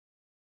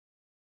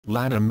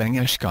Lata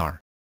Mangeshkar.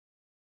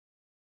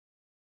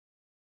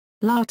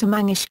 Lata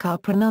Mangeshkar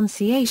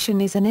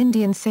pronunciation is an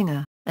Indian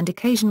singer, and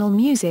occasional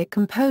music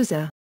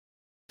composer.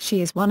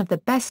 She is one of the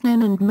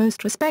best-known and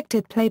most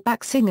respected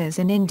playback singers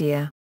in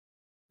India.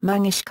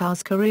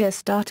 Mangeshkar's career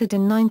started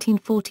in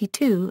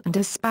 1942 and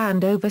has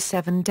spanned over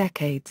 7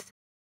 decades.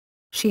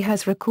 She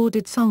has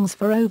recorded songs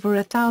for over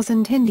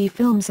 1,000 Hindi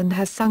films and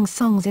has sung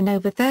songs in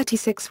over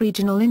 36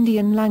 regional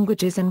Indian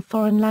languages and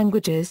foreign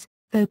languages,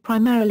 though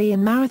primarily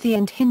in Marathi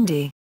and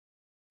Hindi.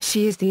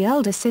 She is the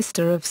elder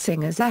sister of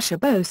singers Asha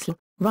Bhosle,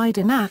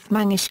 Hridaynath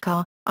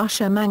Mangeshkar,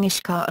 Asha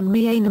Mangeshkar and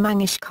Meena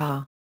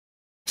Mangeshkar.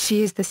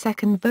 She is the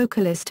second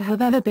vocalist to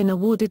have ever been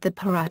awarded the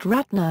Bharat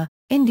Ratna,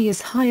 India's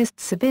highest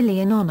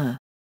civilian honour.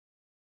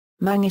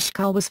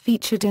 Mangeshkar was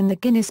featured in the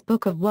Guinness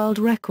Book of World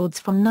Records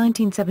from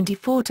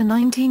 1974 to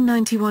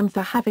 1991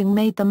 for having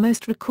made the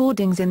most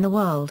recordings in the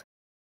world.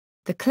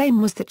 The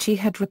claim was that she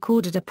had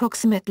recorded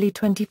approximately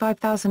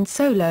 25,000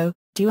 solo,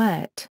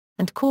 duet,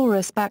 and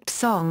chorus-backed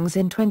songs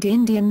in 20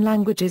 Indian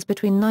languages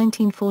between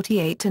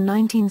 1948 to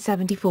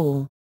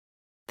 1974.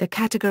 The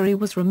category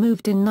was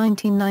removed in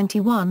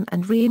 1991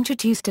 and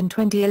reintroduced in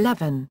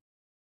 2011.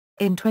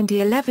 In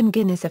 2011,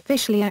 Guinness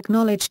officially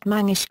acknowledged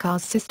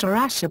Mangeshkar's sister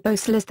Asha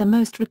Bhosle as the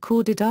most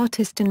recorded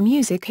artist in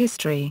music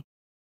history.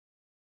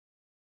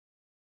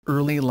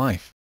 Early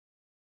life.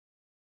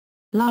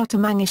 Lata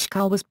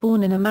Mangeshkar was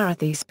born in a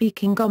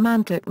Marathi-speaking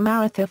Gomantak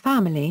Maratha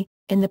family,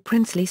 in the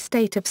princely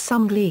state of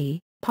Sangli,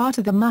 part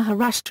of the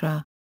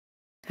Maharashtra.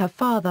 Her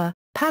father,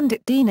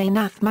 Pandit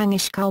Hridaynath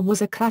Mangeshkar,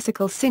 was a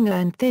classical singer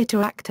and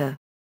theatre actor.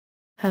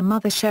 Her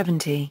mother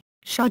Shevanti,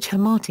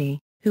 Shujhamati,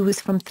 who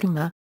was from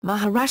Thuma,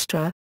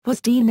 Maharashtra,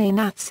 was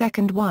Hridaynath's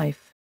second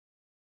wife.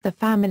 The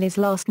family's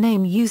last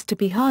name used to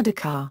be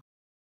Hardikar.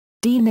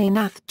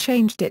 Hridaynath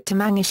changed it to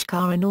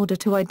Mangeshkar in order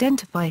to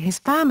identify his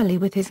family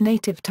with his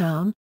native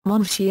town,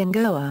 Monshi in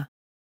Goa.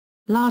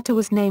 Lata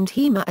was named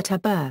Hema at her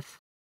birth.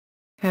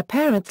 Her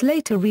parents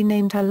later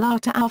renamed her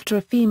Lata after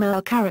a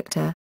female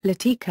character,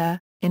 Latika,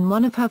 in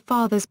one of her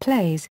father's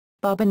plays,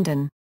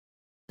 Babindan.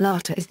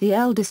 Lata is the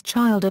eldest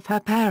child of her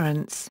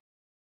parents.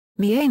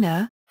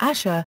 Meena,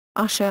 Asha,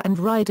 Usha and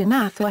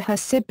Hridaynath are her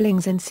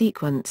siblings in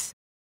sequence.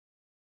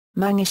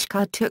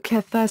 Mangeshkar took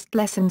her first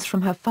lessons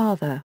from her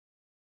father.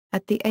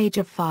 At the age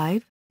of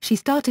 5, she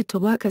started to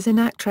work as an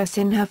actress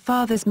in her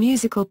father's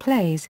musical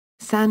plays,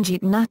 Sangeet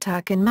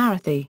Natak in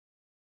Marathi.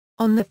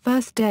 On the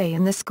first day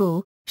in the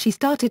school, she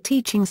started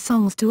teaching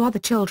songs to other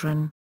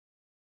children.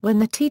 When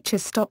the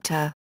teachers stopped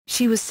her,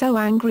 she was so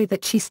angry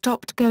that she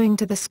stopped going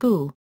to the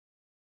school.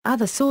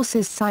 Other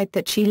sources cite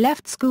that she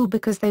left school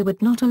because they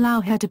would not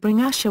allow her to bring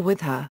Asha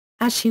with her,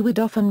 as she would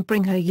often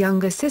bring her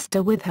younger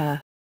sister with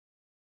her.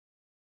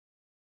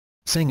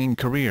 Singing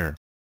career.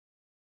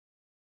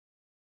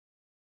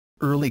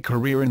 Early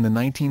career in the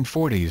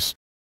 1940s.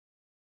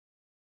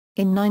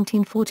 In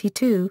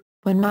 1942,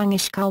 when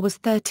Mangeshkar was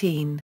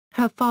 13,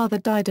 her father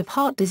died of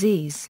heart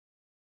disease.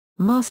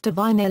 Master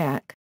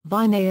Vinayak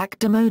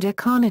Damodar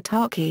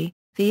Karnataki,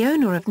 the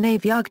owner of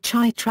Navyag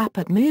Chai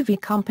Trapat movie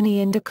company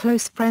and a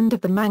close friend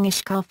of the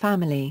Mangeshkar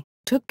family,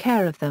 took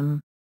care of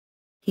them.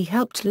 He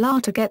helped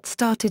Lata get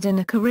started in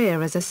a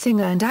career as a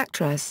singer and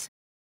actress.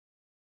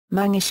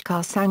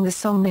 Mangeshkar sang the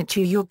song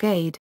Nichu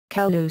Yogade,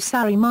 Kelu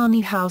Sari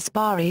Mani House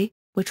Bari,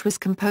 which was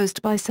composed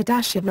by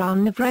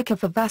Sadashivrao Navreka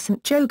for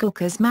Vasant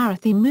Jogulkar's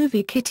Marathi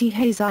movie Kitty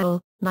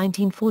Hazel,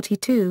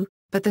 1942,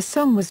 but the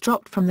song was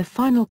dropped from the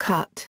final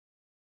cut.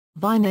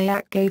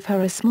 Vinayak gave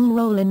her a small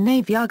role in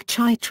Navyag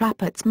Chai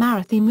Trapat's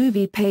Marathi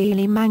movie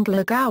Paili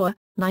Mangala Gawa,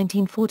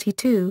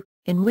 1942,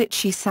 in which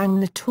she sang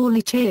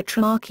Natoli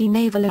Chaitramaki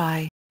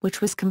Navalai, which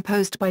was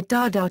composed by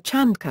Dada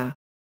Chandkar.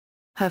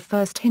 Her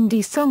first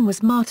Hindi song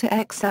was Mata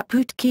Ek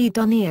Saput Ki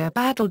Duniya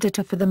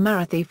Badaldata for the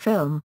Marathi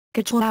film,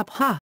 Gajwab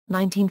Ha,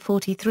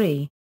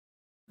 1943.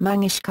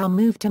 Mangeshkar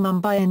moved to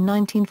Mumbai in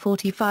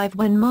 1945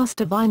 when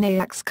Master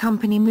Vinayak's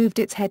company moved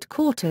its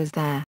headquarters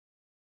there.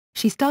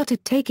 She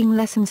started taking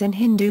lessons in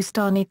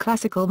Hindustani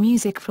classical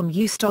music from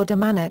Ustad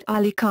Amanat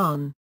Ali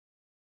Khan.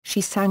 She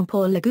sang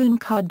Pour Lagoon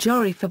Ka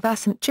Jori for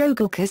Vasant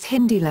Jogulkar's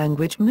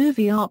Hindi-language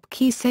movie Aap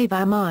Ki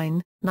Seva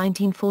Mine,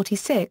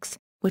 1946,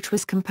 which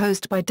was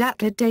composed by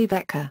Datla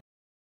Devekar.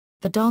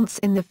 The dance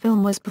in the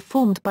film was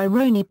performed by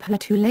Roni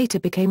Bhatt, who later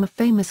became a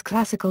famous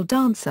classical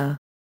dancer.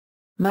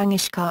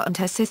 Mangeshkar and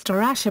her sister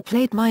Asha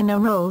played minor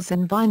roles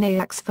in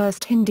Vinayak's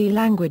first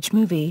Hindi-language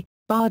movie,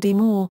 Badi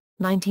More,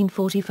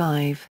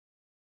 1945.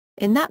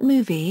 In that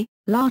movie,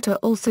 Lata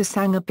also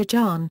sang a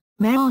bhajan,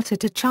 Maata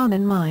to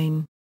Chanan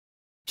Mine.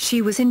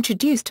 She was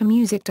introduced to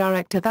music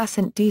director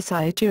Vasant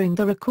Desai during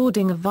the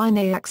recording of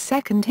Vinayak's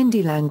second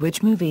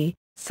Hindi-language movie,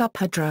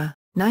 Subhadra,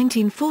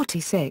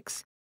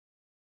 1946.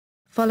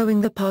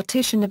 Following the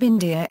partition of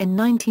India in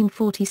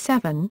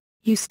 1947,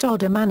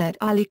 Ustad Amanat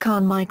Ali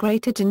Khan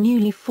migrated to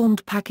newly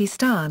formed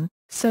Pakistan,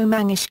 so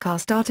Mangeshkar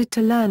started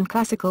to learn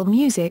classical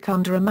music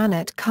under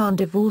Amanat Khan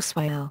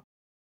Divorcewale.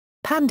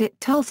 Pandit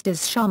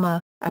Tulsidas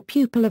Sharma, a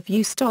pupil of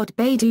Ustad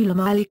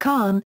Baidulam Ali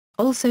Khan,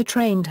 also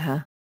trained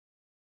her.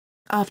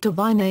 After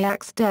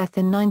Vinayak's death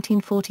in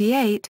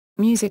 1948,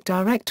 music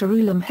director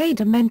Ulam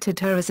Haider mentored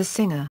her as a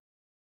singer.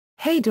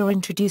 Haider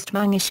introduced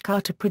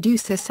Mangeshkar to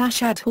producer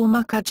Sashadhar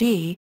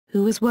Mukherjee,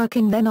 who was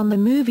working then on the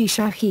movie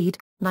Shahid,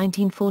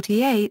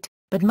 1948,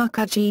 but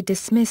Mukherjee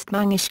dismissed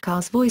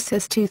Mangeshkar's voice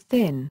as too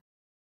thin.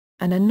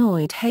 An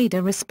annoyed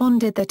Haider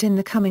responded that in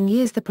the coming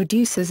years the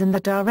producers and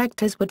the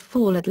directors would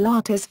fall at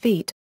Lata's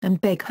feet,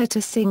 and beg her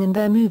to sing in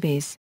their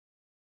movies.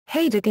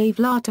 Haider gave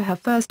Lata her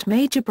first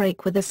major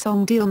break with the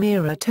song Dil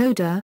Mera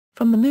Toda,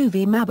 from the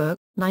movie Mabuk,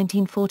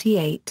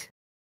 1948.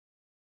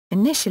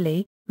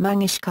 Initially,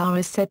 Mangeshkar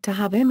is said to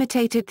have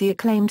imitated the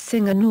acclaimed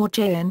singer Noor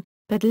Jahan,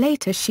 but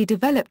later she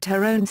developed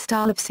her own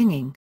style of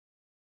singing.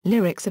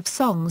 Lyrics of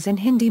songs in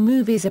Hindi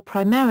movies are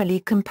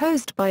primarily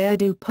composed by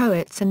Urdu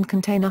poets and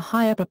contain a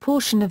higher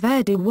proportion of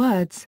Urdu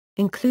words,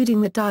 including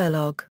the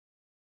dialogue.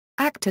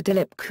 Actor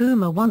Dilip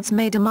Kumar once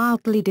made a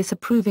mildly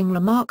disapproving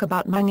remark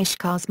about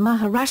Mangeshkar's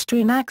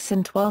Maharashtrian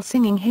accent while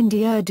singing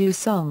Hindi Urdu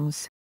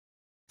songs.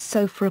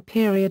 So for a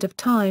period of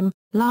time,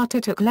 Lata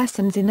took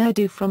lessons in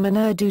Urdu from an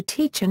Urdu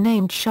teacher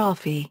named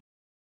Shafi.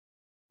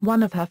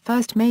 One of her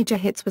first major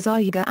hits was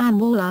Aayega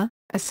Anwala,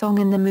 a song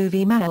in the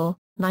movie Mahal,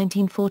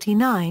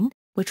 1949,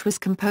 which was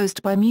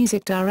composed by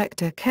music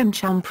director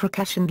Kemchand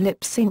Prakash and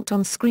lip-synced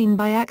on screen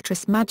by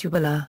actress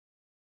Madhubala.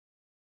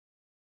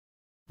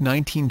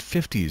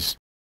 1950s.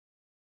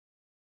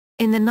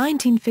 In the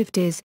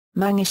 1950s,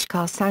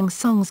 Mangeshkar sang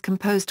songs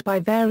composed by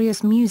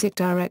various music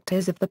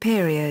directors of the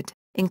period,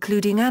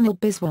 including Anil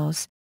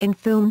Biswas, in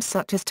films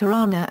such as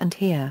Tarana and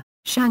Here,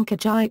 Shankar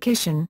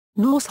Jayakishan,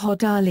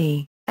 Norshad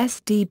Ali, S.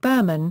 D.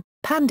 Burman,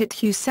 Pandit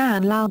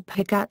Husain Lal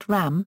Bhagat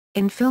Ram,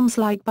 in films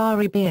like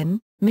Bari Bien,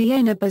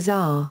 Meena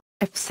Bazaar,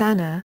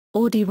 Afsana,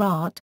 Audi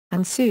Rat,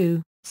 and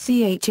Su,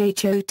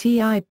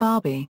 Chhoti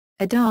Barbie,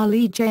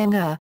 Adali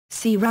Jayanga,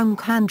 C.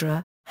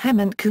 Ramchandra,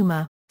 Hemant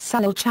Kumar,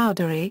 Salil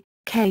Chowdhury,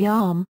 K.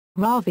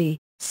 Ravi,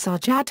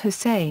 Sajjad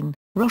Hussain,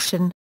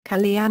 Roshan,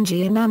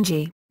 Kalyanji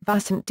Ananji,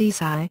 Vasant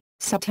Desai,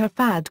 Satyar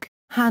Phadke,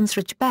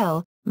 Hansraj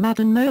Bell,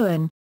 Madan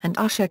Mohan, and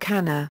Usha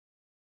Khanna.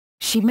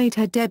 She made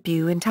her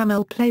debut in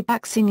Tamil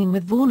playback singing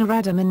with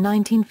Varnaradam in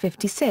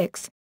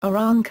 1956,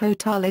 Aran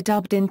Kotala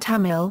dubbed in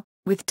Tamil,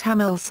 with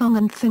Tamil song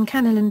and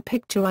Thinkanalan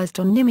picturized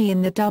on Nimmi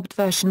in the dubbed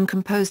version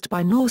composed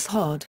by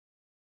Norshad.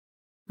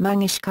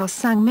 Mangeshkar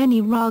sang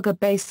many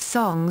raga-based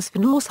songs for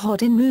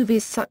Norshad in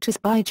movies such as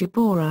Baiju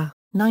Bora,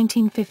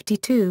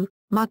 1952,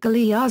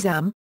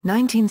 Mughal-e-Azam,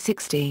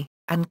 1960,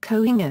 and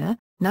Koinga,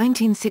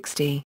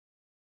 1960.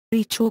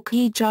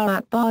 Chauki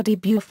Jarat Badi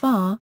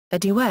Bufar, a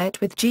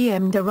duet with G.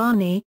 M.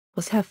 Dharani,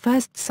 was her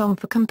first song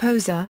for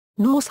composer,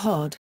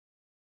 Norshad.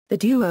 The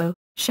duo,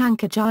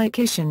 Shankar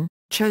Jayakishan,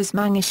 chose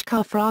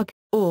Mangeshkar Frag,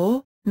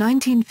 or,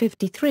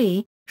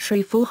 1953,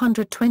 Shri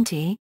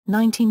 420,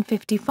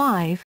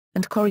 1955,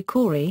 and Kori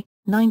Kori,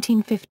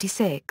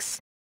 1956.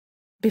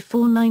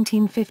 Before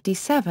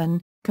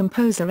 1957,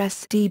 composer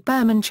S. D.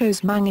 Burman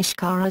chose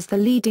Mangeshkar as the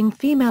leading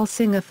female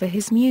singer for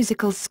his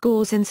musical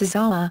scores in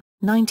Sazawa,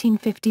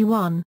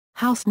 1951,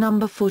 House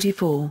No.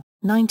 44,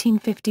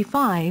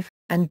 1955,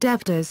 and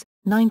Devdas,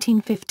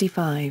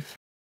 1955.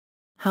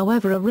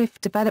 However, a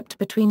rift developed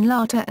between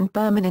Lata and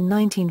Burman in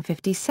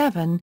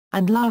 1957,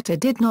 and Lata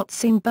did not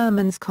sing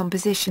Burman's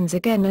compositions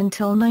again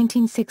until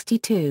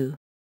 1962.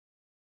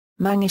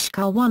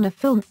 Mangeshkar won a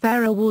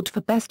Filmfare Award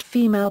for Best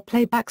Female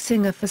Playback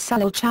Singer for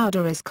Salil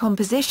Chowdhury's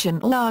composition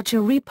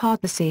Larjari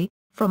Partasi,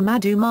 from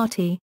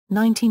Madhumati,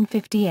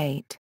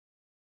 1958.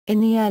 In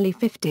the early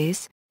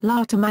 50s,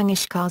 Lata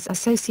Mangeshkar's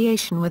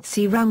association with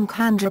C.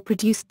 Ramchandra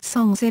produced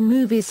songs in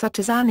movies such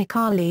as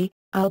Anakali,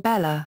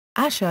 Albella,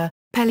 Asha,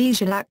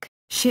 Pelijalak,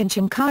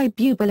 Shinchan Kai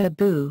Bubala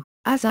Boo,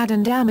 Azad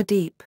and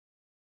Amadeep.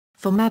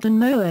 For Madan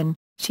Mohan,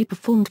 she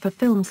performed for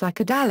films like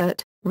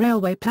Adalat,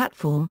 Railway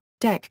Platform,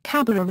 Dek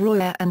Kabara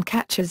Roya and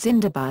Kacha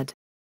Zindabad.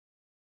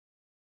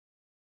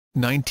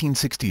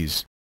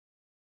 1960s.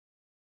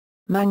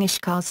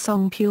 Mangeshkar's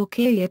song Pure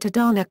Kiya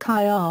Tadana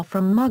Kaya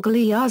from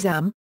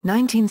Mughal-e-Azam,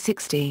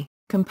 1960,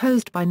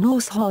 composed by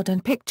Norshad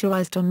and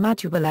picturized on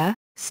Madhubala,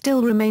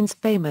 still remains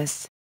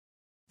famous.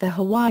 The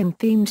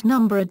Hawaiian-themed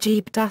number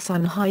Ajib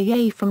Dasan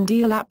Haye from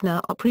Dil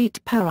Apna Aprit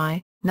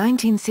Parai,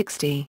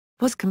 1960,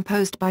 was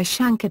composed by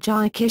Shankar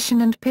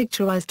Jayakishan and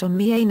picturized on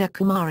Meena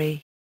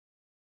Kumari.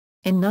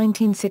 In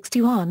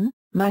 1961,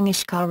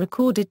 Mangeshkar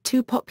recorded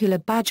two popular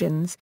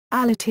bhajans,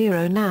 Allah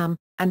Tero Nam,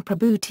 and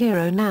Prabhu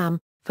Tero Nam,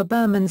 for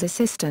Burman's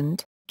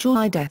assistant,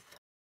 Joy Death.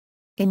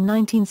 In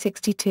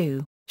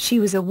 1962, she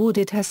was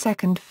awarded her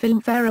second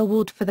Filmfare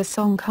Award for the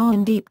song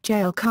Kaandeep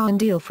Jail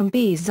Kaandil from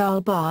B.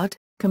 Zalbad,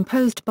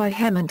 composed by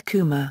Hemant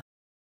Kumar.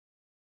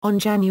 On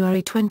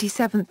January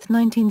 27,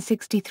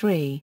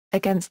 1963,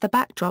 against the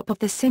backdrop of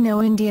the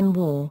Sino-Indian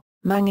War,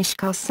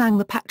 Mangeshkar sang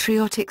the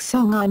patriotic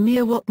song I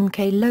Mere Watan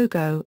Ke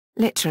Logo,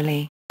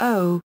 literally,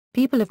 "Oh,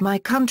 people of my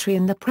country,"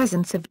 in the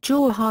presence of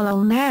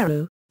Jawaharlal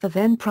Nehru, the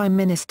then Prime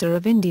Minister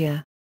of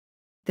India.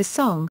 The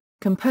song,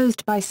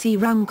 composed by C.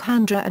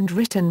 Ramchandra and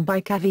written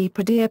by Kavi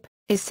Pradeep,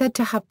 is said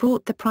to have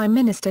brought the Prime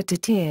Minister to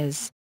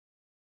tears.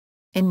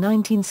 In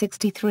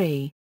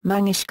 1963,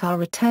 Mangeshkar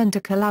returned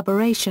to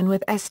collaboration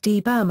with S.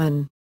 D.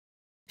 Burman.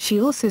 She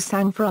also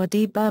sang for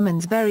R.D.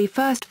 Burman's very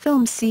first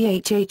film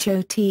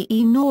Chhote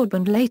Naub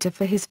and later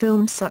for his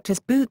films such as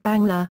Bhoot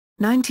Bangla,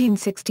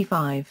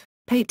 1965,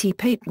 Pati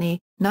Patni,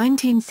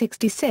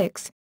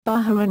 1966,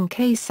 Baharan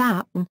Ke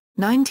Sapn,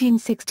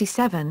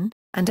 1967,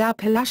 and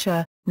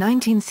Abhilasha,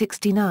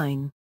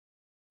 1969.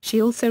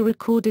 She also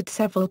recorded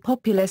several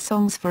popular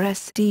songs for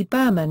S.D.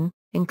 Burman,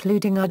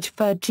 including Uj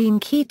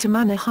Furjeen Ki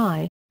Tamana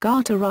Hai,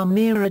 Gata Ram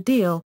Mera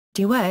Deel,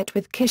 duet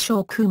with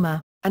Kishore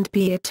Kumar, and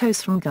Piya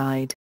Tos from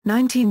Guide,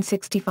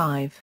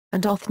 1965,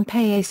 and Othn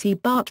Payasi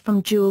Bhat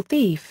from Jewel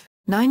Thief,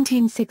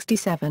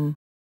 1967.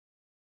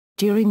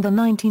 During the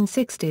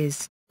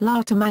 1960s,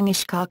 Lata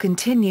Mangeshkar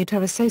continued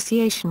her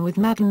association with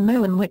Madan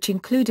Mohan, which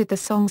included the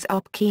songs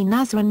Aapki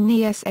Nazran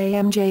Ni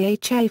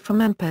Samjha from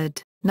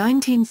Ampad,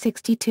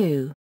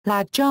 1962,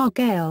 Lad Jar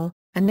Gail,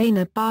 and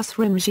Naina Bas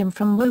Rimjim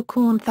from Wo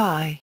Korn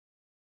Thai.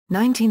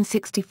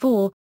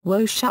 1964,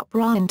 Wo Shup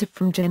Ryan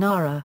from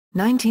Janara,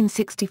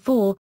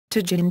 1964,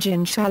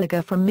 Tujinjin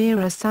Shalaga from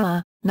Mira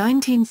Sa,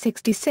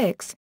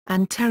 1966,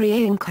 and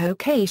Teryayanko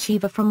K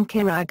Shiva from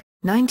Kirag,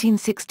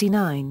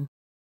 1969.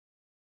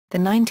 The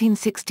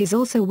 1960s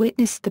also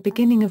witnessed the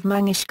beginning of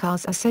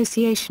Mangeshkar's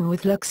association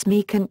with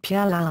Laxmikant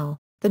Pyarlal,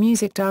 the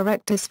music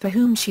directors for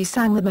whom she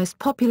sang the most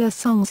popular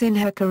songs in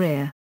her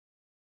career.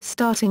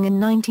 Starting in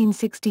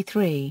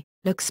 1963,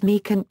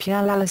 Laxmikant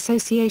Pyarlal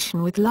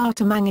association with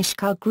Lata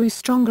Mangeshkar grew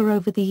stronger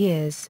over the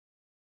years.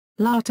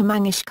 Lata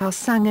Mangeshkar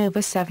sang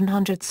over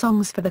 700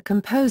 songs for the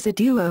composer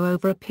duo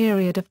over a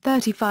period of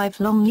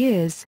 35 long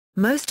years,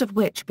 most of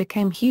which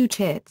became huge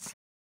hits.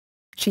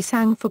 She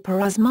sang for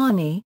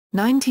Parasmani,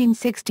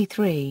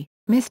 1963,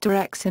 Mr.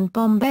 X in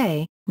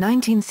Bombay,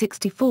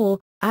 1964,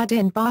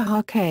 Adin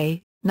Bahar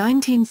K,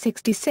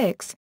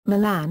 1966,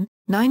 Milan,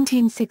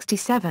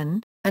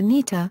 1967,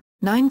 Anita,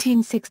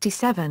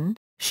 1967,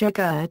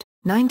 Shagird,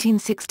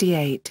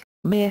 1968,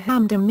 Mir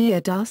Hamdam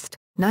Mir Dust,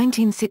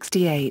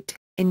 1968,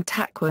 In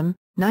Takwam,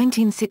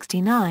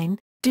 1969,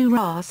 Du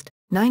Rast,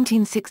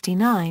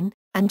 1969,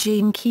 and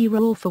Jean Ki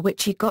Raw, for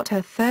which she got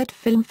her third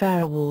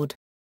Filmfare Award.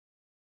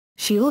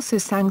 She also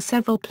sang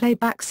several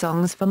playback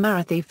songs for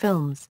Marathi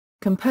films,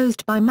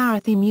 composed by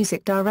Marathi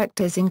music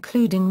directors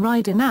including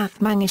Hridaynath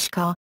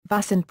Mangeshkar,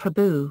 Vasant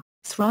Prabhu,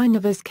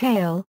 Srinivas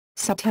Kale,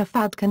 Satya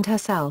Phadke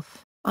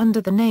herself, under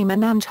the name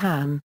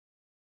Ananjan.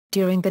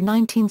 During the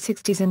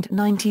 1960s and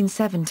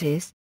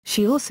 1970s,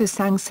 she also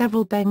sang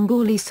several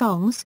Bengali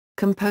songs,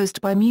 composed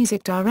by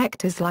music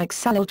directors like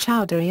Salil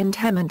Chowdhury and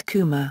Hemant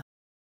Kumar.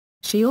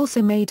 She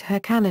also made her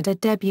Kannada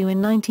debut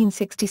in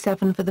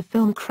 1967 for the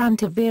film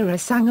Kranta Veera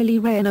Sangali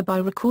Rayana by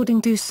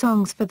recording 2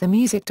 songs for the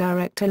music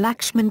director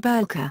Lakshman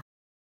Berlekar.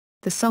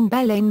 The song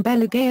Belain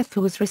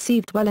Belagayathu was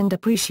received well and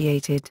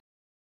appreciated.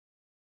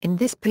 In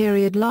this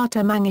period Lata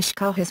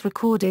Mangeshkar has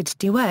recorded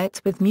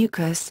duets with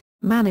Mukesh,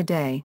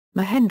 Manaday,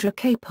 Mahendra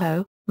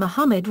Kapoor,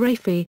 Muhammad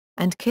Rafi,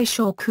 and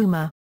Kishore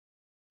Kumar.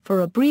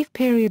 For a brief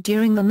period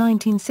during the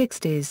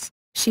 1960s,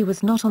 she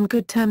was not on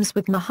good terms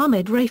with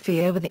Muhammad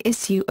Rafi over the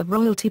issue of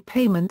royalty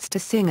payments to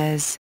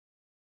singers.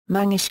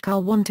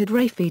 Mangeshkar wanted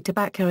Rafi to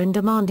back her in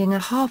demanding a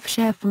half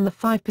share from the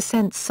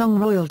 5% song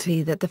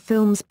royalty that the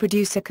film's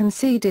producer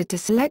conceded to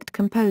select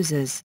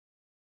composers.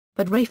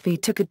 But Rafi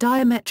took a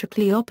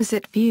diametrically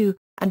opposite view,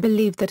 and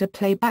believed that a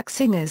playback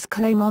singer's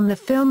claim on the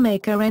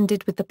filmmaker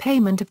ended with the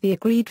payment of the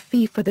agreed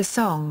fee for the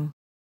song.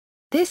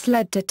 This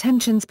led to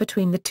tensions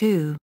between the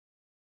two.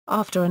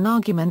 After an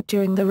argument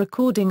during the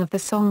recording of the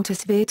song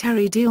Tasveer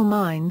Teri Dil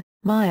Mine,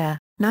 Maya,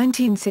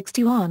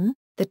 1961,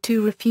 the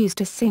two refused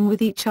to sing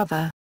with each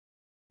other.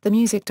 The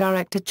music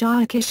director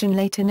Jayakishan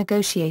later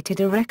negotiated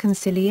a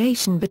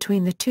reconciliation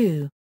between the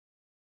two.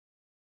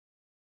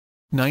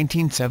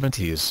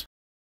 1970s.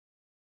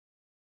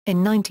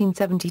 In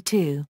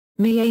 1972,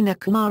 Meena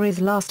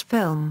Kumari's last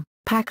film,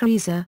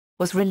 Pakariza,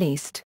 was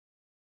released.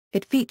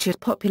 It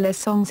featured popular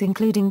songs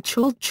including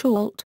Chalt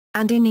Chalt,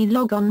 and Inni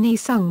Logon Ni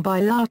sung by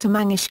Lata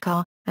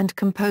Mangeshkar, and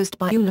composed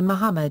by Ullah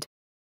Muhammad.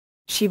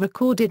 She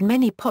recorded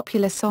many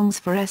popular songs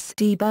for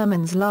S.D.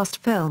 Burman's last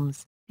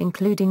films,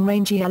 including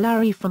Rangi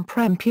Alari from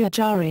Prem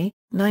Pujari,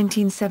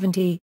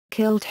 1970,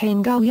 Killed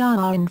Hain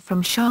Gulyarin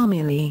from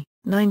Shamili,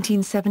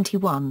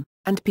 1971,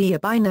 and Piya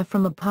Baina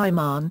from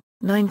Abhiman,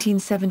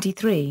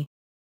 1973.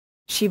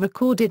 She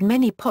recorded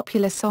many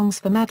popular songs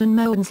for Madan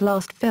Mohan's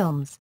last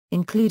films,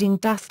 including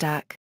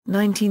Dastak,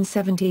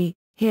 1970,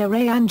 Here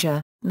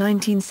Anja,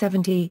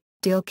 1970,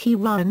 Dil Ki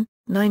Run,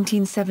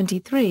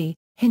 1973,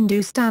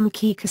 Hindustan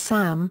Ki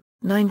Kasam,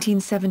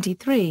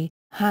 1973,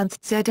 Hans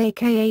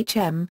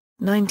Zakhm,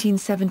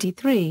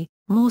 1973,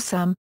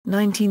 Morsam,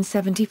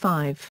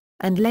 1975,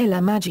 and Laila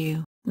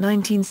Majnu,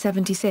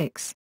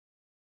 1976.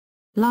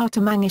 Lata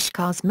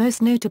Mangeshkar's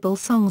most notable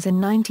songs in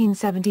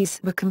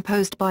 1970s were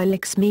composed by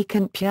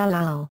Laxmikant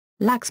Pyarlal,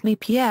 Lakshmi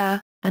Pierre,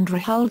 and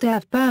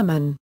Rahuldev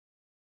Burman.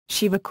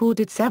 She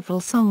recorded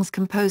several songs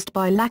composed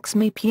by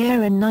Lakshmi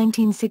Pierre in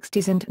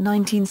 1960s and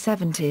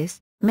 1970s,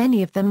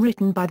 many of them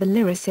written by the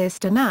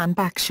lyricist Anand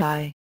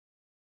Bakshi.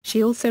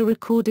 She also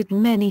recorded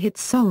many hit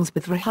songs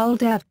with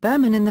Rahuldev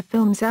Burman in the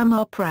films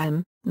Amar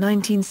Prem,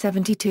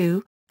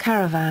 1972,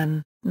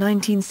 Caravan,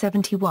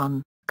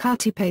 1971,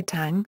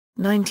 Katipetang,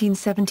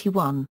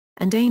 1971,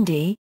 and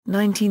Aindi,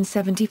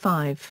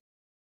 1975.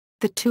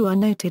 The two are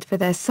noted for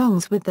their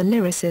songs with the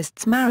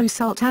lyricists Maru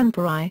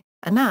Sultanpuri,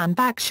 Anand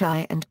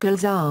Bakshi and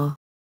Gulzar.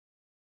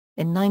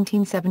 In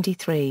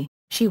 1973,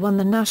 she won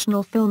the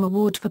National Film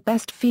Award for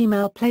Best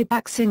Female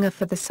Playback Singer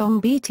for the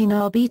song Beeti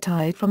Na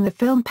Beeti from the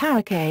film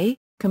Parakay,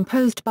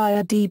 composed by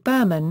A.D.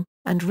 Burman,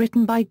 and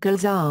written by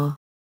Gulzar.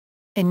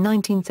 In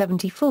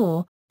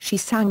 1974, she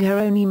sang her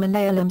only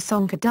Malayalam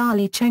song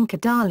Kadali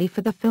Chenkadali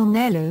for the film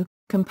Nelu,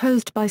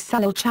 composed by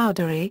Salil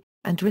Chowdhury,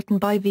 and written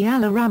by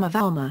Vyala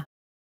Ramavarma.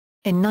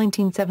 In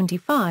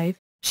 1975,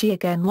 she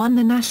again won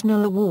the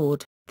National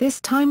Award, this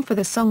time for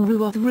the song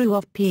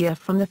Ruoth Pia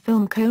from the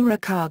film Kora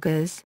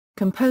Kagas,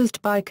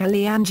 composed by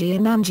Kalyanji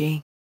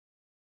Ananji.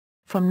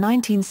 From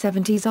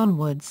 1970s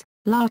onwards,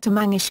 Lata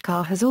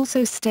Mangeshkar has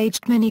also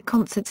staged many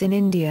concerts in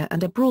India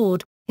and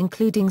abroad,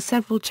 including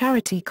several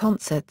charity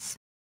concerts.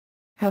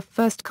 Her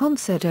first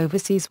concert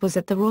overseas was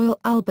at the Royal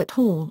Albert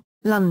Hall,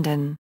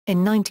 London,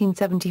 in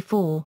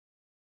 1974.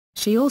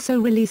 She also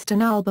released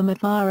an album of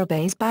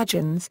Mirabay's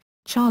bhajans,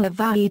 Chala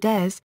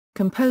Vahides,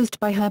 composed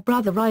by her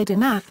brother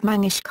Hridaynath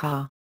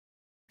Mangeshkar.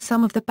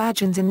 Some of the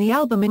bhajans in the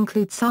album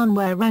include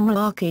Sanwar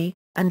Rangalaki,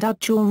 and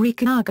Ujjwal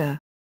Rekanaga.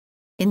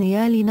 In the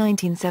early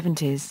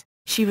 1970s,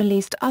 she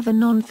released other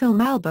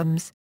non-film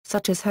albums,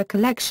 such as her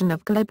collection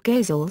of Gulab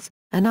Ghazals,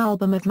 an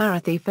album of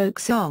Marathi folk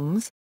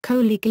songs,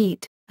 Koli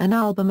Geet, an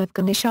album of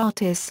Ganesh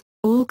artists,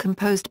 all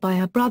composed by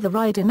her brother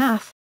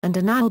Hridaynath, and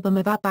an album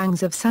of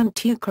Abhangs of Sant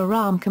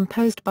Tukaram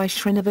composed by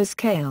Srinivas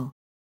Kale.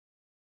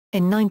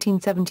 In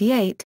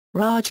 1978,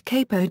 Raj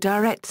Kapoor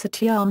directs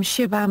Satyam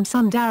Shivam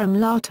Sundaram.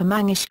 Lata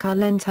Mangeshkar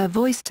lends her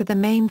voice to the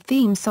main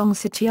theme song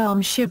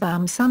Satyam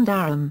Shivam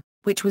Sundaram,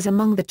 which was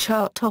among the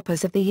chart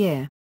toppers of the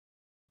year.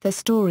 The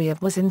story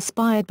of was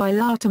inspired by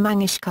Lata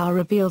Mangeshkar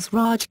reveals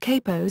Raj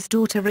Kapoor's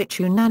daughter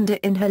Ritu Nanda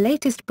in her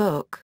latest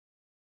book.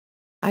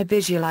 I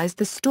visualized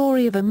the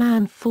story of a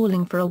man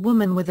falling for a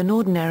woman with an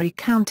ordinary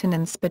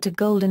countenance but a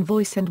golden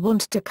voice and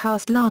wanted to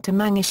cast Lata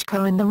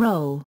Mangeshkar in the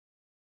role.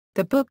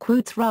 The book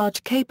quotes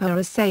Raj Kapoor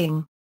as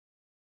saying,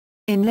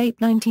 in late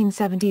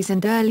 1970s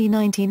and early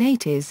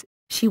 1980s,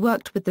 she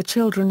worked with the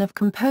children of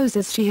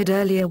composers she had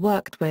earlier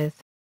worked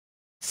with.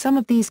 Some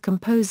of these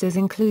composers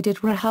included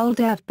Rahul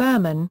Dev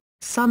Burman,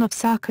 son of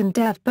Sakhan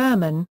Dev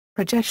Burman,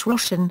 Rajesh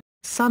Roshan,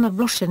 son of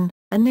Roshan,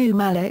 Anu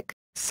Malik,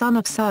 son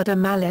of Sada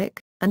Malik,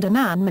 and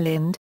Anand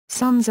Milind,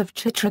 sons of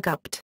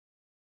Chitragupt.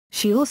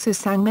 She also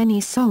sang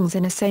many songs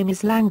in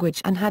Assamese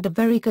language and had a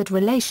very good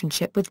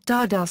relationship with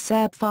Dada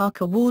Saheb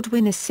Phalke Award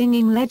winner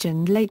singing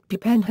legend late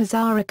Bhupen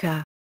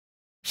Hazarika.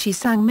 She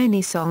sang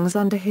many songs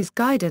under his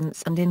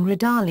guidance, and in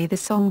Radali the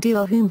song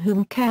Dil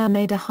Hum Kare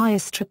made a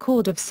highest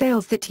record of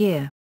sales that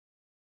year.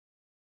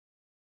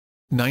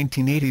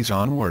 1980s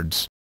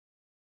onwards.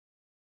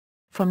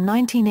 From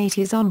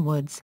 1980s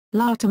onwards,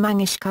 Lata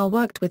Mangeshkar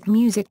worked with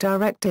music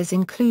directors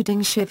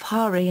including Shiv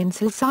Hari in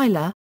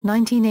Silsila,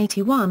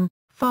 1981,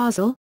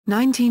 Fazil,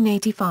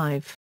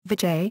 1985,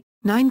 Vijay,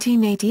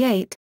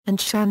 1988, and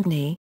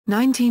Chandni,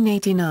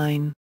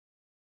 1989.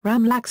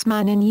 Ram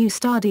Laxman in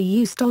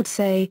Ustadi Ustad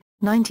Se,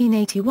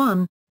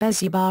 1981,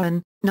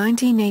 Bezubaran,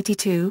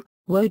 1982,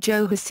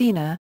 Wojo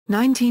Hasina,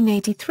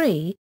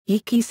 1983,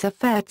 Yiki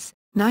Safets,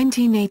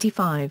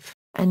 1985,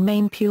 and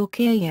Main Pure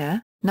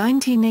Kiya,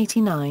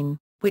 1989,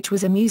 which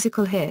was a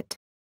musical hit.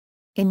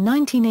 In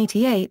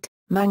 1988,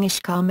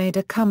 Mangeshkar made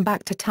a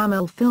comeback to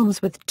Tamil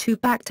films with two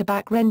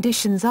back-to-back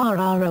renditions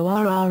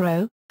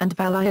RRO and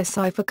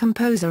Valayasai for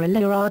composer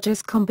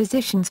Ilayaraja's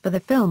compositions for the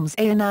films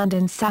Anand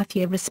and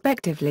Sathya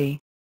respectively.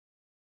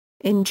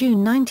 In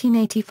June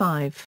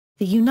 1985,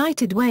 the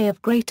United Way of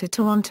Greater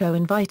Toronto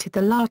invited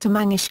the Lata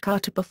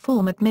Mangeshkar to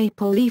perform at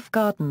Maple Leaf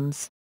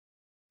Gardens.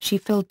 She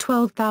filled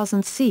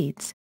 12,000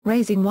 seats,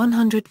 raising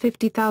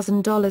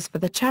 $150,000 for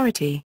the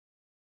charity.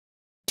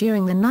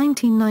 During the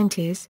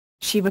 1990s,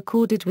 she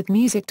recorded with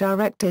music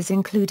directors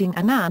including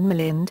Anand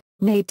Milind,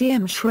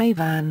 Nadeem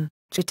Shravan,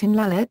 Jatin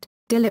Lalit,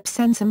 Dilip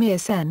Sensamir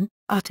Sen,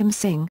 Uttam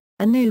Singh,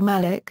 Anu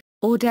Malik,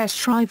 Audesh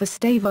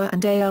Shrivastava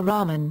and A.R.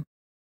 Rahman.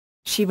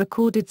 She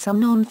recorded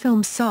some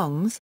non-film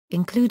songs,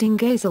 including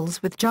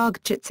ghazals with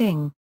Jagjit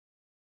Singh.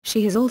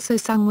 She has also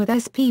sung with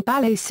S.P.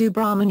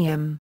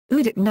 Balasubramaniam,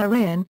 Udit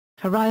Narayan,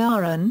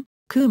 Hariharan,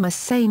 Kumar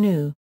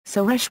Sanu,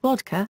 Suresh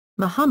Wadkar,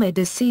 Muhammad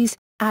Aziz,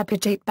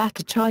 Abhijit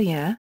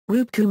Bhattacharya,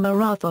 Rupkumar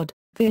Rathod,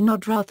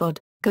 Vinod Rathod,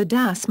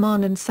 Gurdas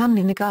Maan and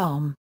Sunny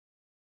Nigam.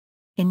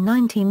 In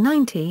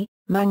 1990,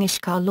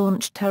 Mangeshkar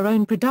launched her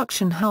own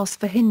production house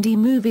for Hindi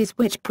movies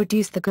which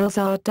produced the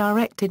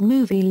Gulzar-directed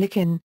movie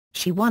Lekin.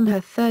 She won her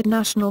third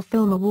National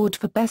Film Award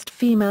for Best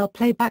Female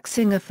Playback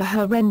Singer for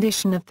her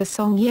rendition of the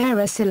song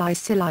Yera Silai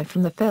Silai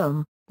from the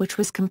film, which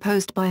was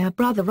composed by her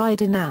brother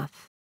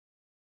Hridaynath.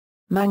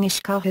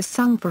 Mangeshkar has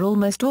sung for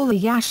almost all the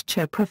Yash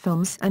Chopra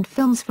films and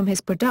films from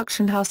his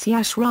production house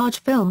Yash Raj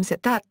Films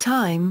at that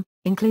time,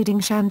 including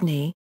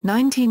Chandni,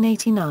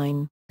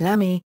 1989,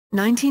 Lami,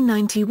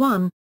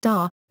 1991,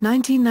 Da,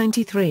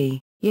 1993,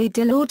 Ye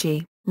Dil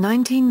Auje,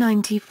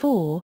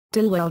 1994,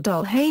 Dilwale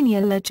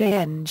Dulhania Le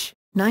Jayenge,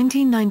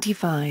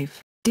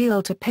 1995,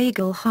 Dil to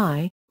Pagal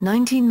Hai,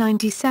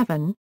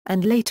 1997,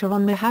 and later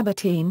on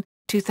Mohabbateen,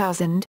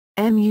 2000,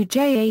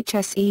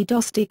 Mujhse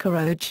Dosti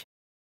Karoj,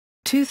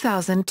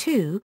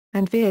 2002,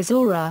 and Veer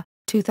Zora,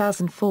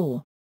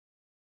 2004.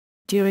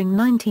 During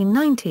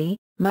 1990,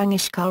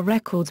 Mangeshkar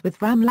records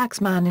with Ram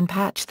Laxman and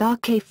Patch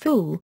Ke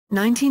Fool,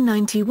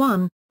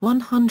 1991,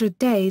 100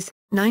 Days,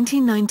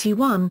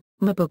 1991,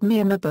 Mabuk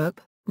Mir Mabuk,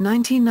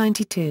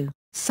 1992,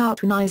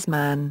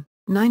 Satwanizman,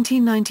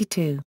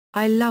 1992,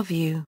 I Love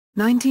You,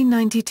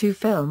 1992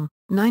 Film,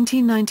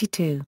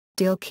 1992,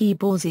 Dil Ki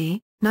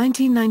Bazi,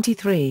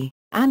 1993,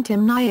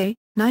 Antim Naye,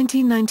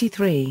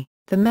 1993,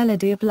 The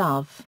Melody of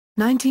Love,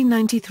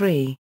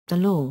 1993, The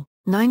Law,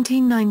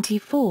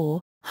 1994,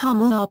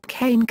 Hummel Ab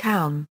Kain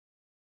Kaun,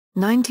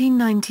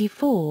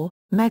 1994,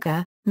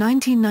 Mega,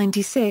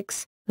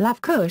 1996, Lav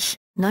Kush,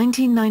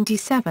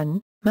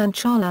 1997,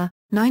 Manchala,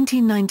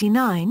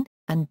 1999,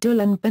 and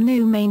Dulan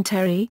Banu Main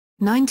Terry,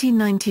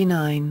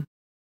 1999.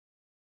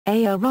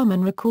 A.R.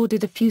 Rahman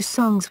recorded a few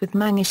songs with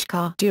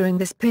Mangeshkar during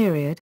this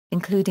period,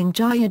 including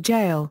Jaya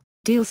Jail,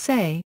 Dil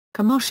Se,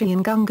 Kamoshi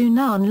and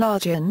Gungunan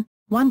Lajan,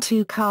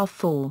 1-2 Car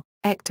 4,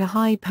 Ekta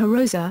Hai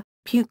Parosa,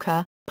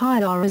 Puka,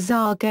 Pyar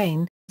Azar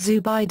Gain,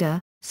 Zubaida,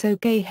 So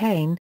Gay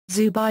Hain,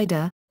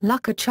 Zubaida,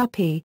 Luka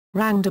Chuppi,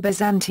 Rang de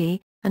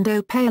Bazanti, and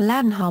O Paya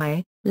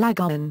Lanhai,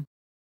 Lagan.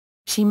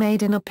 She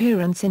made an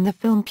appearance in the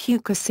film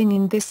Puka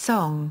singing this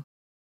song.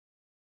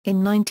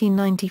 In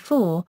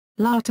 1994,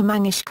 Lata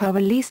Mangeshkar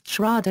released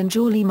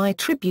Shraddhanjali My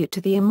Tribute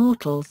to the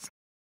Immortals.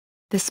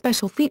 The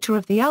special feature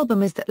of the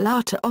album is that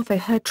Lata offer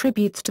her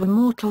tributes to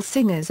immortal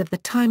singers of the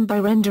time by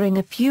rendering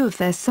a few of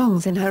their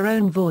songs in her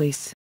own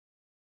voice.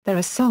 There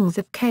are songs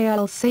of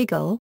K.L.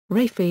 Sehgal,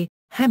 Rafi,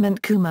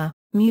 Hemant Kumar,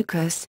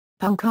 Mukesh,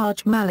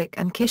 Pankaj Malik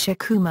and Kishore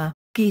Kumar,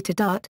 Geeta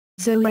Dutt,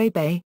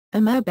 Zorabe,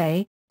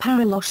 Amerbe,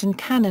 Paralosh and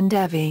Kanan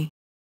Devi.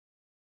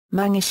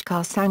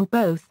 Mangeshkar sang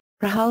both,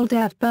 Rahul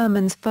Dev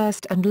Burman's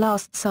first and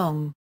last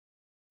song.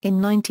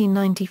 In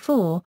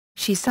 1994,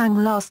 she sang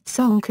last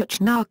song Kuch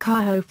Na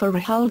Kaho for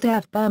Rahul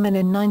Dev Burman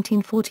in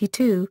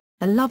 1942,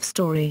 A Love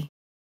Story.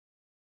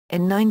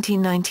 In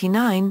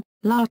 1999,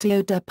 Lata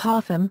Eau de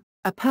Parfum,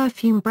 a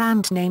perfume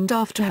brand named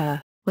after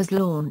her, was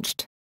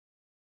launched.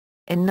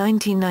 In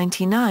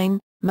 1999,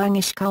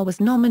 Mangeshkar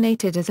was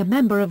nominated as a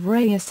member of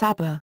Raya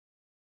Sabha.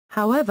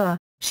 However,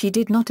 she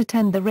did not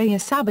attend the Raya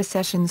Sabha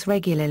sessions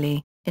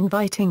regularly,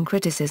 inviting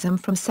criticism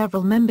from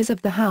several members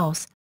of the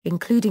House,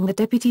 including the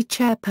deputy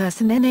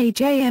chairperson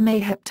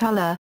Najma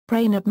Heptullah,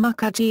 Pranab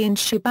Mukherjee and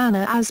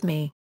Shabana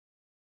Azmi.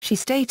 She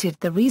stated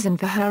the reason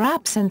for her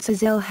absence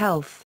as ill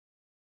health.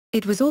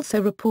 It was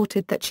also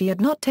reported that she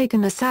had not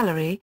taken a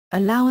salary,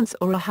 allowance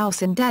or a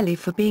house in Delhi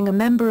for being a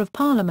member of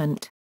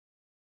parliament.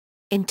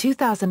 In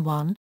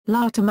 2001,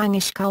 Lata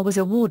Mangeshkar was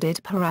awarded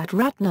Bharat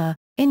Ratna,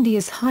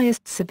 India's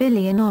highest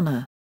civilian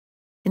honour.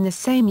 In the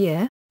same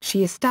year,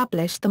 she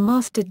established the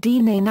Master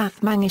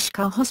Hridaynath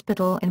Mangeshkar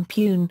Hospital in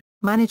Pune,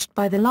 managed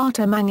by the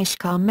Lata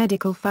Mangeshkar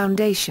Medical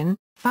Foundation,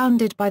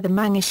 founded by the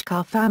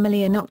Mangeshkar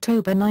family in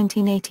October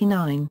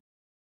 1989.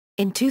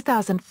 In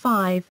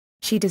 2005,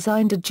 she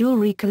designed a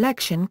jewellery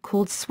collection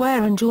called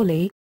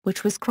Swaranjali,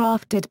 which was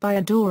crafted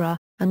by Adora,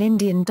 an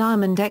Indian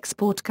diamond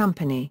export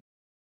company.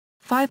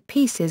 5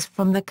 pieces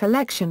from the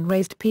collection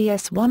raised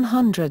Rs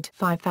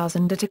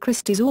 105,000 at a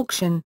Christie's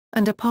auction,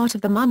 and a part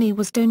of the money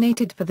was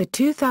donated for the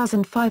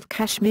 2005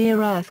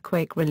 Kashmir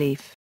earthquake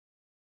relief.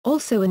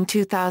 Also in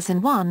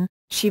 2001,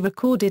 she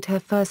recorded her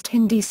first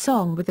Hindi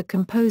song with the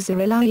composer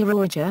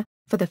Ilayaraja,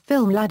 for the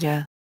film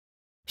Laja.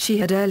 She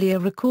had earlier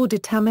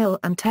recorded Tamil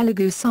and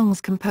Telugu songs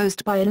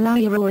composed by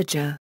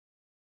Ilayaraja.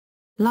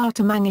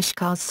 Lata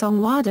Mangeshkar's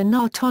song Wada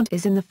Na Tont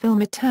is in the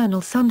film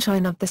Eternal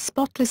Sunshine of the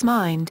Spotless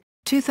Mind,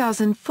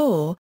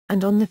 2004,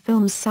 and on the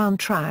film's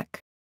soundtrack.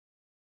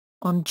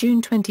 On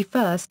June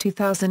 21,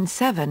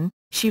 2007,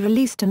 she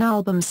released an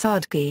album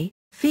Sadgi,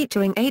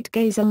 featuring 8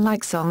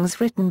 Ghazal-like songs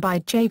written by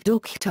Javed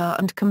Akhtar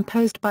and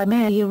composed by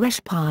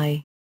Mayuresh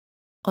Pai.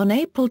 On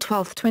April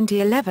 12,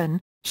 2011,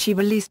 she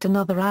released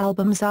another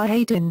album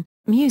Zahedin,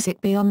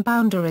 Music Beyond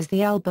Boundaries.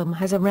 The album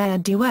has a rare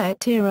duet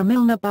Tera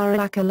Milna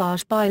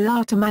Barakalash by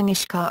Lata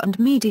Mangeshkar and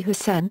Mehdi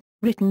Hussain,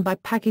 written by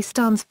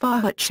Pakistan's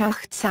Farhat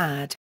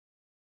Shahzad.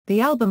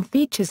 The album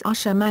features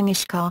Usha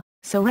Mangeshkar,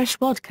 Suresh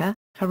Wadkar,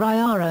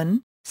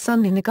 Hariharan,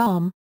 Sunny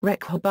Nigam,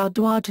 Rekha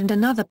Bhardwaj and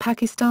another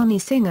Pakistani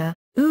singer,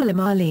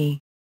 Ulam Ali.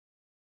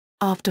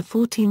 After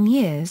 14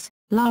 years,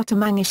 Lata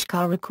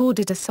Mangeshkar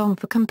recorded a song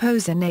for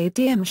composer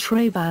Nadeem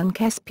Shravan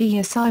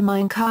Kespiya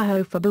Simine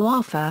Kaho for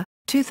Buafa,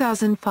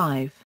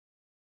 2005.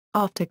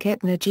 After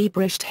Kitna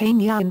Jibrisht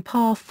Hainyan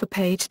Path for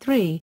Page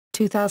 3,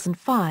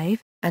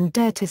 2005, and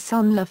Dare to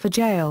Sunla for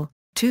Jail,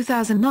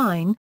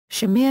 2009,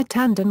 Shamir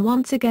Tandon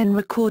once again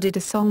recorded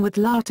a song with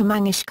Lata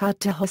Mangeshkar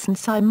to Hosn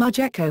Sai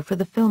Mujhko for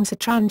the film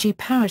Satrangi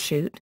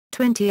Parachute,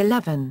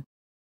 2011.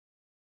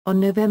 On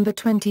November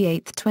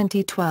 28,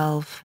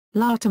 2012,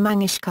 Lata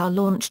Mangeshkar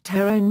launched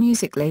her own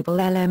music label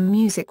LM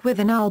Music with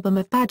an album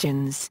of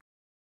bhajans.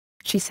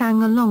 She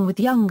sang along with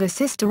younger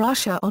sister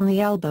Usha on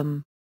the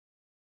album.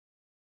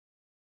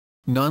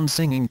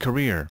 Non-singing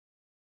career.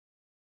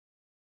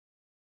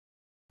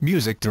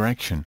 Music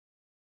direction.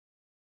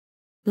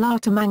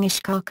 Lata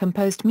Mangeshkar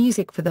composed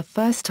music for the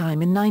first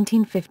time in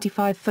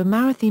 1955 for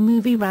Marathi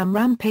movie Ram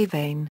Ram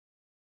Pavane.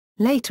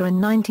 Later in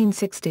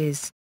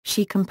 1960s,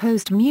 she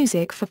composed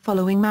music for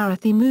following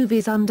Marathi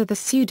movies under the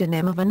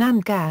pseudonym of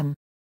Anand Gan.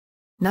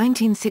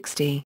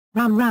 1960,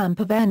 Ram Ram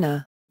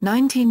Pavana.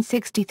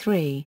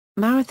 1963,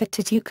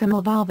 Marathatituka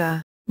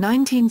Movava.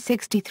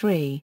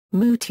 1963,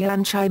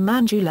 Mutyanchai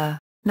Manjula.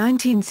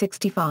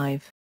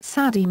 1965,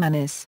 Sadi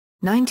Manis.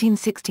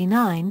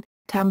 1969,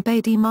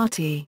 Tambedi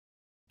Mati.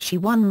 She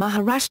won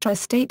Maharashtra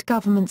state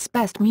government's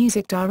Best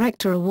Music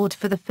Director award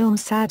for the film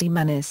Sadi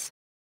Manis.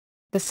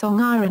 The song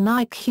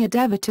Ironikya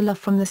Devatula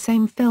from the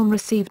same film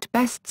received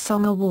Best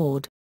Song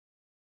award.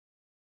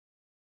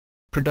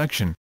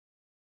 Production.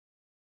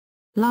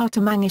 Lata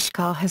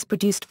Mangeshkar has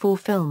produced 4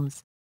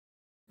 films.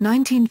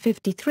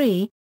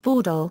 1953,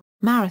 Vaudal,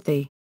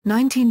 Marathi.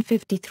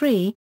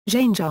 1953,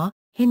 Jainja,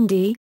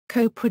 Hindi,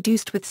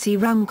 co-produced with C.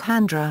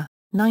 Ramchandra.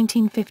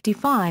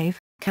 1955,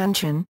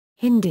 Kanchan,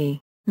 Hindi.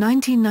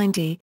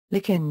 1990,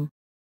 Likin.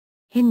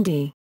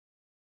 Hindi.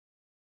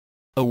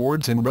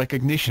 Awards and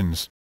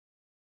recognitions.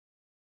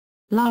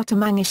 Lata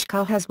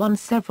Mangeshkar has won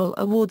several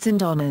awards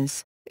and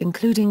honours,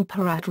 including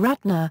Bharat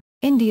Ratna,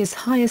 India's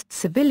highest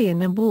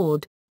civilian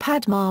award,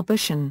 Padma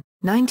Bhushan,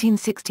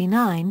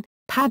 1969,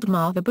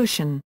 Padma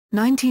Vibhushan,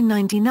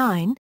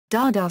 1999,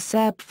 Dada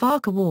Saheb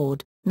Phalke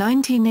Award,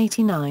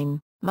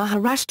 1989,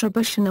 Maharashtra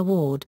Bhushan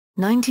Award,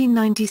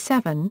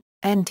 1997,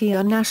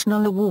 NTR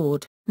National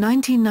Award,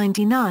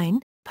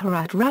 1999,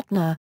 Bharat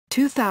Ratna,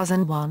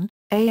 2001,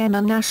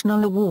 ANR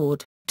National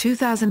Award,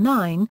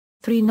 2009,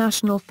 3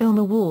 National Film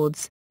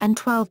Awards, and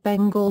 12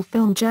 Bengal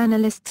Film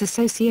Journalists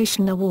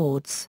Association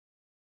Awards.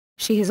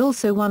 She has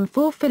also won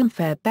 4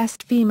 Filmfare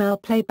Best Female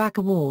Playback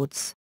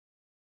Awards.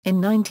 In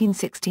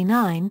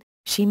 1969,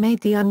 she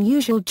made the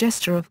unusual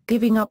gesture of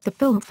giving up the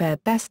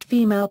Filmfare Best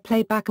Female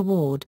Playback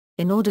Award,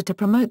 in order to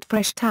promote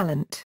fresh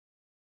talent.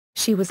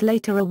 She was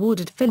later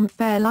awarded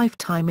Filmfare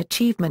Lifetime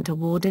Achievement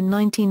Award in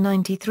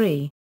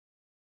 1993.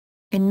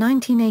 In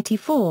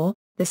 1984,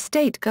 the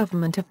state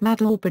government of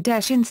Madhya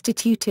Pradesh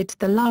instituted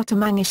the Lata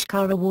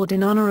Mangeshkar Award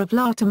in honour of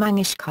Lata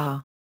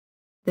Mangeshkar.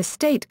 The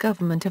state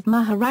government of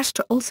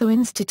Maharashtra also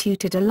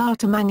instituted a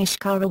Lata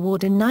Mangeshkar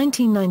Award in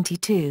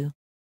 1992.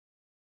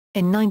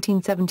 In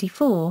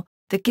 1974,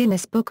 the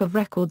Guinness Book of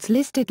Records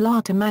listed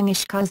Lata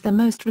Mangeshkar as the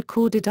most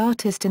recorded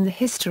artist in the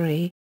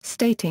history,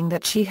 stating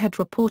that she had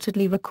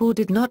reportedly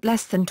recorded not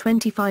less than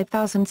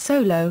 25,000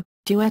 solo,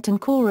 duet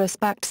and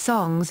chorus-backed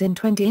songs in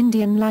 20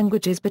 Indian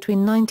languages between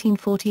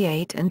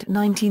 1948 and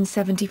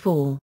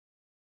 1974.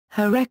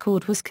 Her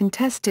record was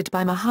contested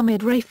by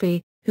Muhammad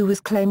Rafi, who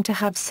was claimed to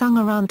have sung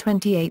around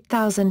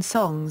 28,000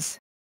 songs.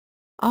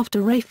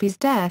 After Rafi's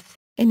death,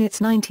 in its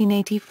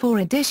 1984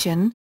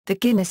 edition, the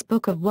Guinness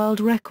Book of World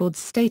Records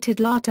stated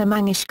Lata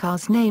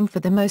Mangeshkar's name for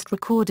the most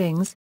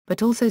recordings,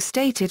 but also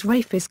stated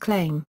Rafi's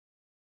claim.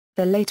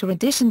 The later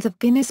editions of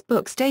Guinness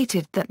Book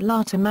stated that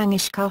Lata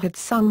Mangeshkar had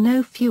sung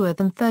no fewer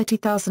than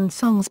 30,000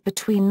 songs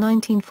between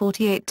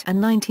 1948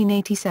 and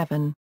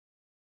 1987.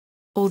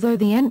 Although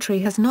the entry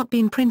has not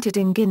been printed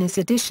in Guinness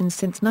editions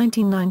since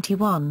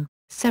 1991,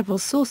 several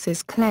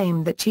sources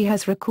claim that she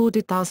has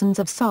recorded thousands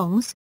of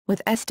songs,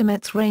 with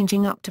estimates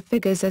ranging up to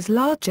figures as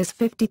large as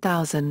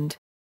 50,000.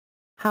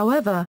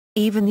 However,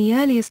 even the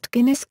earliest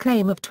Guinness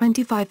claim of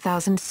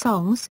 25,000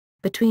 songs,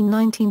 between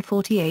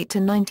 1948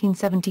 and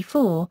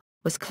 1974,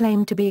 was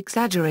claimed to be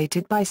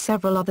exaggerated by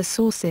several other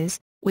sources,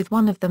 with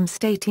one of them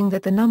stating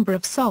that the number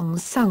of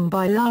songs sung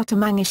by Lata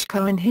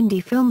Mangeshkar in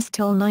Hindi films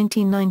till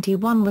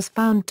 1991 was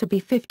found to be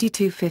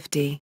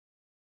 5250.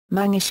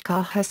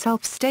 Mangeshkar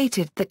herself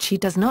stated that she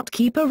does not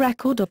keep a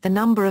record of the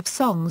number of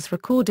songs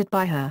recorded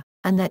by her,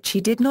 and that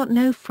she did not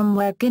know from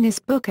where Guinness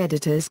Book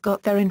editors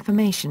got their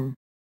information.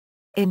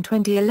 In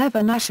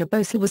 2011, Asha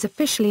Bhosle was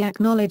officially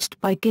acknowledged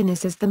by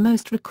Guinness as the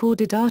most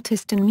recorded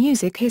artist in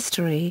music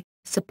history,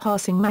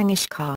 surpassing Mangeshkar.